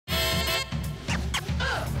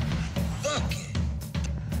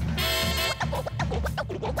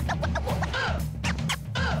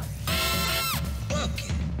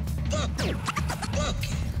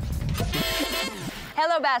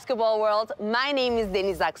Hello, basketball world. My name is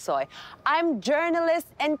Deniz Aksoy. I'm journalist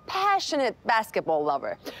and passionate basketball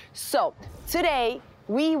lover. So today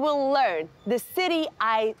we will learn the city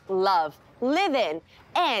I love, live in,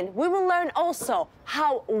 and we will learn also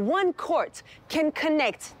how one court can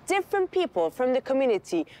connect different people from the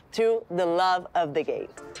community through the love of the game.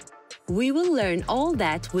 We will learn all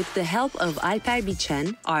that with the help of Alper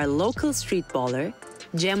Biçen, our local street baller,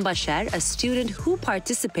 Cem Başar, a student who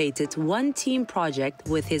participated one team project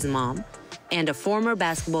with his mom, and a former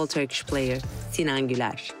basketball Turkish player, Sinan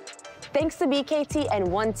Guler. Thanks to BKT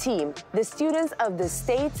and One Team, the students of the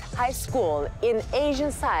State High School in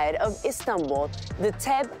Asian side of Istanbul, the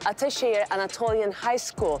TEB Ataşehir Anatolian High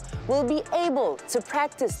School, will be able to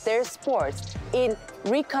practice their sports in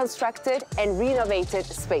reconstructed and renovated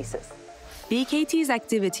spaces. BKT's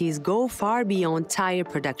activities go far beyond tire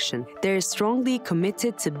production. They're strongly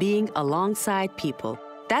committed to being alongside people.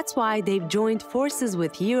 That's why they've joined forces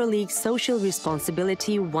with EuroLeague Social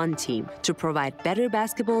Responsibility One Team to provide better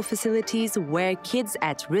basketball facilities where kids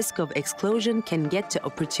at risk of exclusion can get the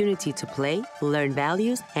opportunity to play, learn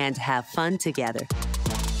values, and have fun together.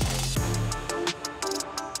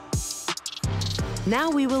 Now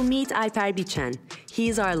we will meet Alper Biçen.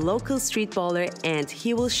 He's our local street baller, and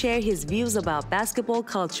he will share his views about basketball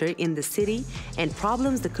culture in the city and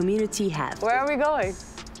problems the community has. Where are we going?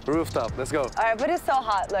 Rooftop, let's go. All right, but it's so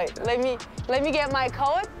hot. Like, let me get my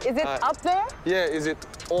coat. Is it up there? Yeah, is it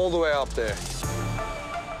all the way up there?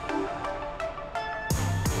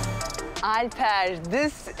 Alper,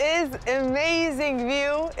 this is amazing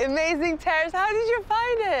view, amazing terrace. How did you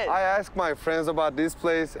find it? I asked my friends about this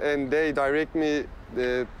place, and they direct me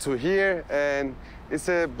to here, and it's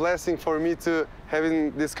a blessing for me to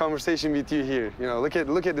having this conversation with you here. You know, look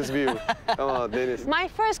at this view. Come on, Deniz. My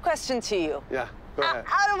first question to you. Yeah, go ahead.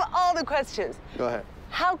 Out of all the questions, go ahead.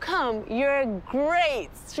 How come you're a great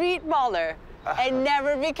street baller and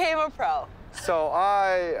never became a pro? So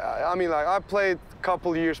I mean, like, I played a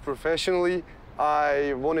couple years professionally.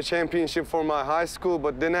 I won a championship for my high school,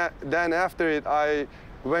 but then after it, I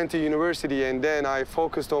went to university, and then I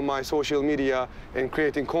focused on my social media and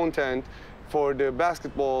creating content for the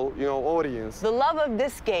basketball, you know, audience. The love of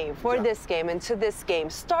this game, for this game and to this game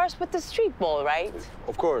starts with the street ball, right?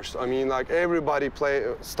 Of course. I mean, like, everybody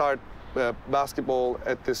start basketball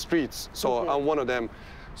at the streets, so I'm one of them.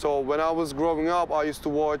 So when I was growing up, I used to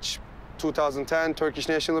watch 2010 Turkish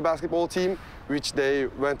national basketball team, which they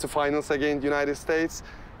went to finals against the United States.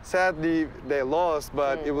 Sadly, they lost,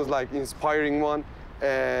 but it was like inspiring one.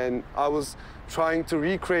 And I was trying to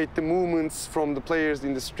recreate the movements from the players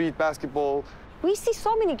in the street basketball. We see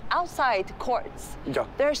so many outside courts. Yeah.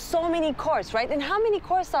 There are so many courts, right? And how many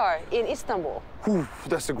courts are in Istanbul?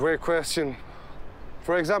 That's a great question.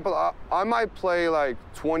 For example, I might play like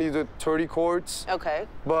 20 to 30 courts. Okay.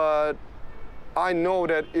 But I know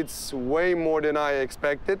that it's way more than I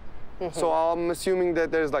expected. So I'm assuming that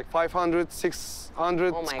there's like 500,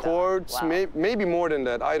 600 courts, wow. maybe more than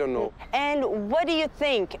that, I don't know. And what do you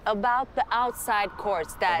think about the outside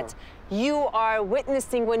courts that you are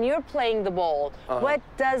witnessing when you're playing the ball? What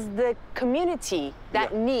does the community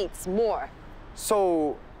that needs more?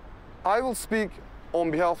 So I will speak on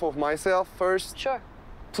behalf of myself first. Sure.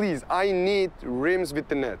 Please, I need rims with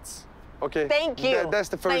the nets, okay? Thank you. That's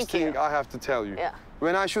the first thing I have to tell you. Yeah.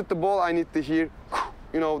 When I shoot the ball, I need to hear,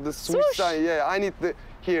 you know, the switch side. Yeah, I need to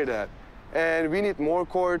hear that. And we need more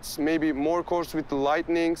courts, maybe more courts with the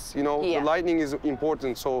lightnings. You know, the lightning is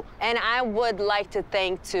important, so. And I would like to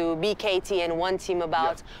thank to BKT and One Team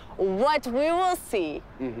about what we will see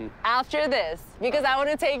after this, because I want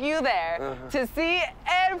to take you there to see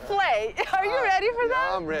and play. Are you ready for that?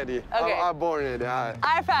 Yeah, I'm ready. Okay. I'm born ready.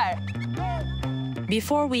 Alper.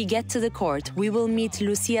 Before we get to the court, we will meet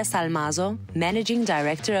Lucia Salmazo, Managing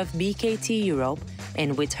Director of BKT Europe,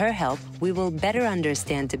 and with her help, we will better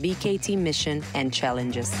understand the BKT mission and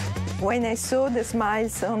challenges. When I saw the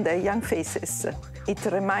smiles on their young faces, it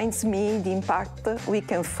reminds me the impact we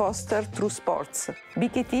can foster through sports.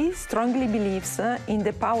 BKT strongly believes in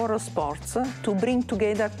the power of sports to bring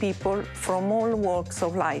together people from all walks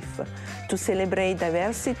of life, to celebrate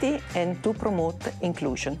diversity and to promote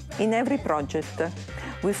inclusion. In every project,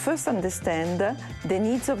 we first understand the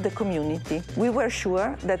needs of the community. We were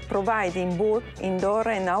sure that providing both indoor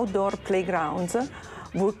and outdoor playgrounds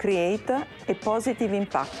will create a positive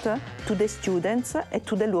impact to the students and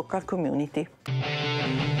to the local community.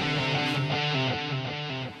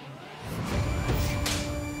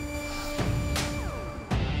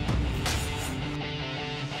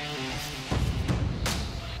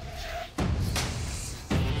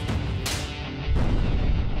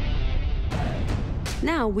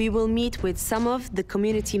 Now we will meet with some of the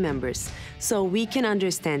community members so we can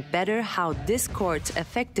understand better how this court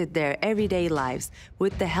affected their everyday lives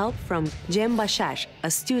with the help from Cem Başar, a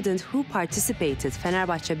student who participated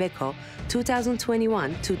Fenerbahçe Beko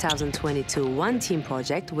 2021-2022 One Team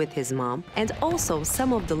project with his mom, and also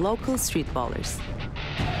some of the local street ballers.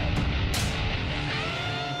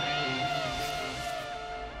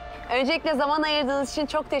 Öncelikle zaman ayırdığınız için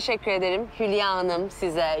çok teşekkür ederim. Hülya Hanım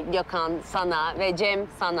size, Gökhan sana ve Cem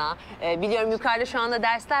sana. Biliyorum yukarıda şu anda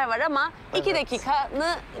dersler var ama 2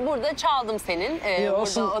 dakikanı burada çaldım senin. Burada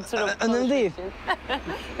olsun, oturup önemli değil.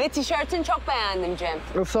 Ve tişörtünü çok beğendim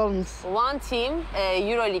Cem. Sağ olun. One Team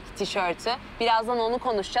EuroLeague tişörtü. Birazdan onu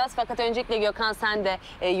konuşacağız. Fakat öncelikle Gökhan sen de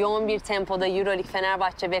yoğun bir tempoda EuroLeague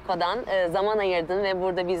Fenerbahçe Beko'dan zaman ayırdın ve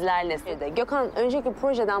burada bizlerlesin. Gökhan öncelikle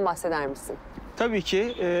projeden bahseder misin? Tabii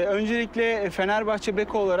ki. Öncelikle Fenerbahçe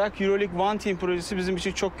Beko olarak EuroLeague One Team projesi bizim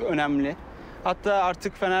için çok önemli. Hatta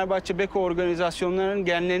artık Fenerbahçe Beko organizasyonlarının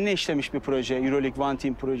genlerine işlemiş bir proje EuroLeague One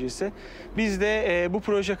Team projesi. Biz de bu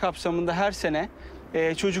proje kapsamında her sene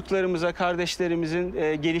çocuklarımıza, kardeşlerimizin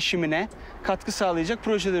gelişimine katkı sağlayacak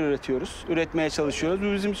projeler üretmeye çalışıyoruz.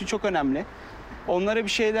 Bu bizim için çok önemli. Onlara bir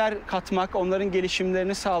şeyler katmak, onların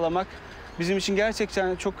gelişimlerini sağlamak bizim için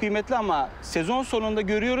gerçekten çok kıymetli ama sezon sonunda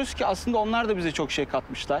görüyoruz ki aslında onlar da bize çok şey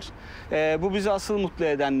katmışlar. Bu bizi asıl mutlu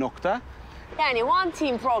eden nokta. Yani One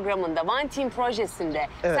Team programında, One Team projesinde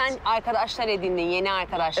sen arkadaşlar edindin, yeni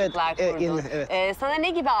arkadaşlıklar kurdun. Yeni, evet. Sana ne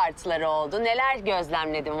gibi artıları oldu? Neler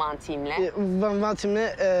gözlemledin One Team'le? One Team'le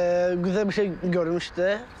güzel bir şey gördüm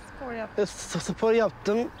işte. Spor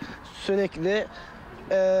yaptım sürekli.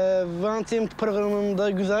 One Team programında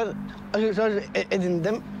güzel arkadaşlar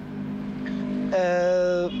edindim.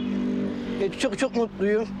 Çok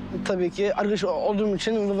mutluyum tabii ki arkadaş olduğum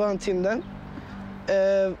için One Team'den.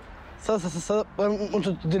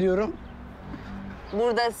 Mutlu diliyorum.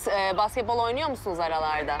 Burada basketbol oynuyor musunuz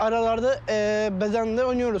aralarda? Aralarda bedende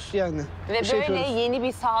oynuyoruz yani. Ve böyle yeni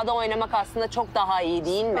bir sahada oynamak aslında çok daha iyi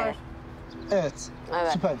değil mi? Evet.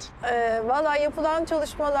 Süper. Vallahi yapılan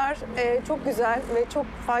çalışmalar çok güzel ve çok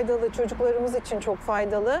faydalı, çocuklarımız için çok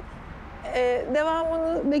faydalı.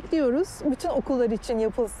 Devamını bekliyoruz. Bütün okullar için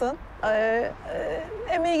yapılsın.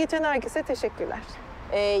 Emeği geçen herkese teşekkürler.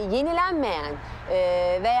 Yenilenmeyen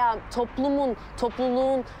veya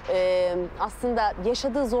topluluğun aslında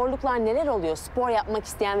yaşadığı zorluklar neler oluyor? Spor yapmak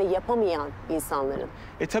isteyen ve yapamayan insanların.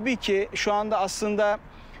 Tabii ki şu anda aslında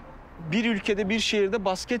bir ülkede, bir şehirde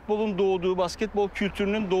basketbolun doğduğu, basketbol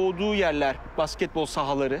kültürünün doğduğu yerler, basketbol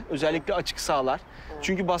sahaları, özellikle açık sahalar.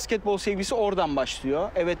 Çünkü basketbol sevgisi oradan başlıyor.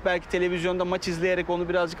 Evet, belki televizyonda maç izleyerek onu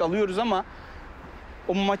birazcık alıyoruz ama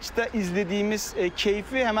o maçta izlediğimiz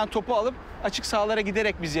keyfi hemen topu alıp açık sahalara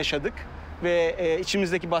giderek biz yaşadık ve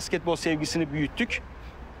içimizdeki basketbol sevgisini büyüttük.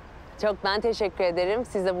 Çok ben teşekkür ederim.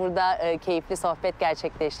 Size burada keyifli sohbet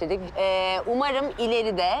gerçekleştirdik. Umarım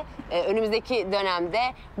ileride, önümüzdeki dönemde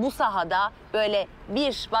bu sahada böyle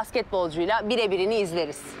bir basketbolcuyla birebirini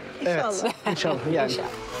izleriz. Evet, inşallah. Yani.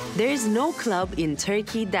 There's no club in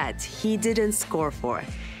Turkey that he didn't score for.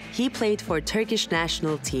 He played for Turkish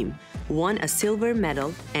national team, won a silver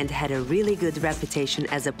medal, and had a really good reputation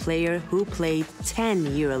as a player who played 10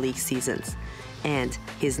 EuroLeague seasons. And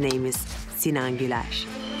his name is Sinan Guler.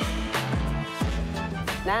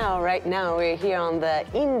 Right now, we're here on the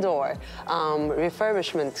indoor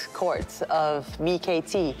refurbishment court of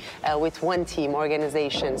BKT with One Team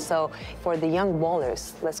organization. So for the young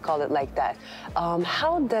ballers, let's call it like that,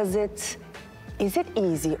 how does it, is it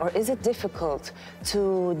easy or is it difficult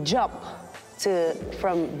to jump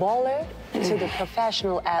from baller to the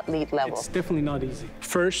professional athlete level? It's definitely not easy.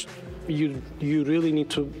 First, you really need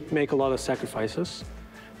to make a lot of sacrifices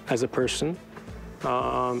as a person,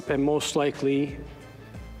 and most likely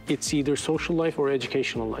it's either social life or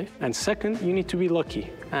educational life. And second, you need to be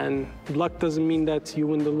lucky. And luck doesn't mean that you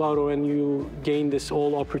win the lotto and you gain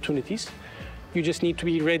all opportunities. You just need to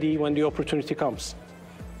be ready when the opportunity comes.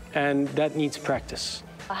 And that needs practice.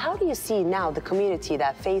 How do you see now the community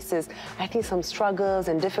that faces, I think, some struggles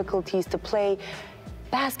and difficulties to play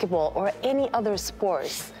basketball or any other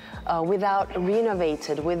sports without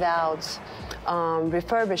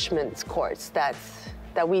refurbishment courts that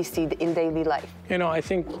we see in daily life? You know, I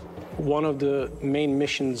think one of the main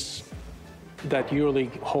missions that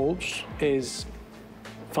EuroLeague holds is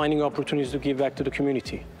finding opportunities to give back to the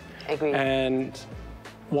community. Agreed. And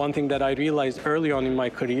one thing that I realized early on in my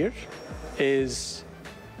career is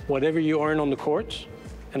whatever you earn on the court,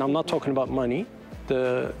 and I'm not talking about money,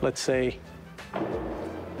 let's say,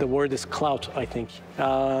 the word is clout, I think.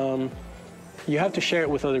 You have to share it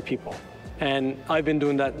with other people. And I've been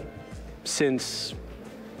doing that since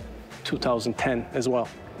 2010 as well.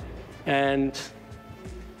 And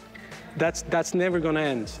that's never going to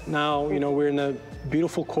end. Now, you know, we're in a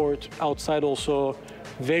beautiful court, outside also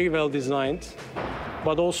very well designed,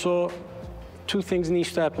 but also two things need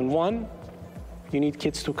to happen. One, you need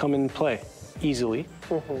kids to come in and play easily.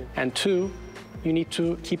 And two, you need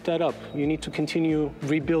to keep that up. You need to continue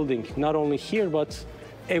rebuilding, not only here, but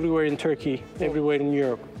everywhere in Turkey, everywhere in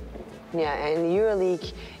Europe. Yeah, and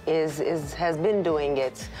EuroLeague has been doing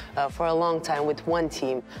it for a long time with one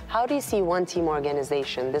team. How do you see one team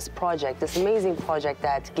organization, this project, this amazing project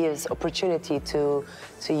that gives opportunity to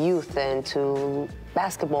youth and to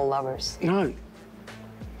basketball lovers? No.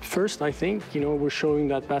 First, I think, you know, we're showing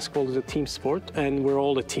that basketball is a team sport and we're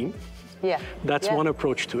all a team. Yeah. That's one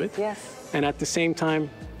approach to it. Yes. And at the same time,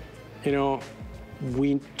 you know,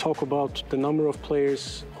 we talk about the number of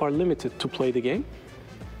players who are limited to play the game,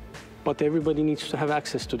 but everybody needs to have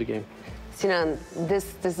access to the game. Sinan,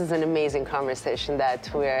 this is an amazing conversation that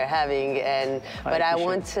we're having, but I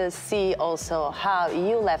want to see also how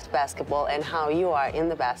you left basketball and how you are in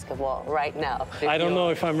the basketball right now. I don't know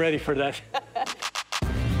if I'm ready for that.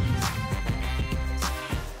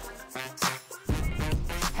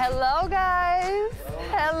 Hello, guys.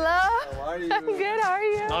 Hello. How are you? I'm good. How are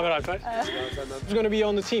you? Not bad, Alper. Who's going to be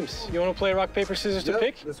on the teams? You want to play rock, paper, scissors to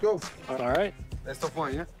pick? Let's go. All right. Best of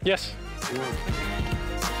one, yeah? Yes.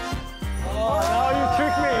 Oh, now you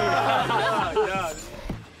tricked me. Yeah.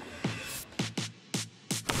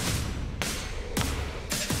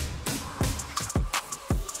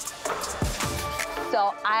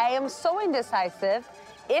 So I am so indecisive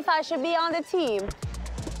if I should be on the team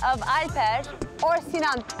of Alper or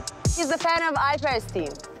Sinan. He's a fan of Alper's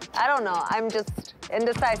team. I don't know. I'm just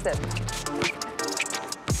indecisive.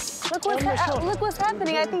 Look what's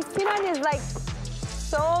happening. I think Sinan is like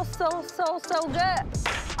so good.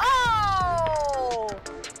 Oh!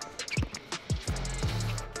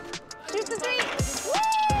 Shoot the three.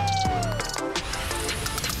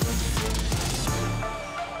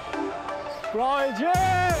 Right,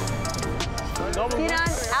 yeah!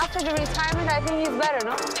 Sinan, after the retirement, I think he's better,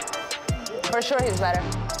 no? For sure he's better.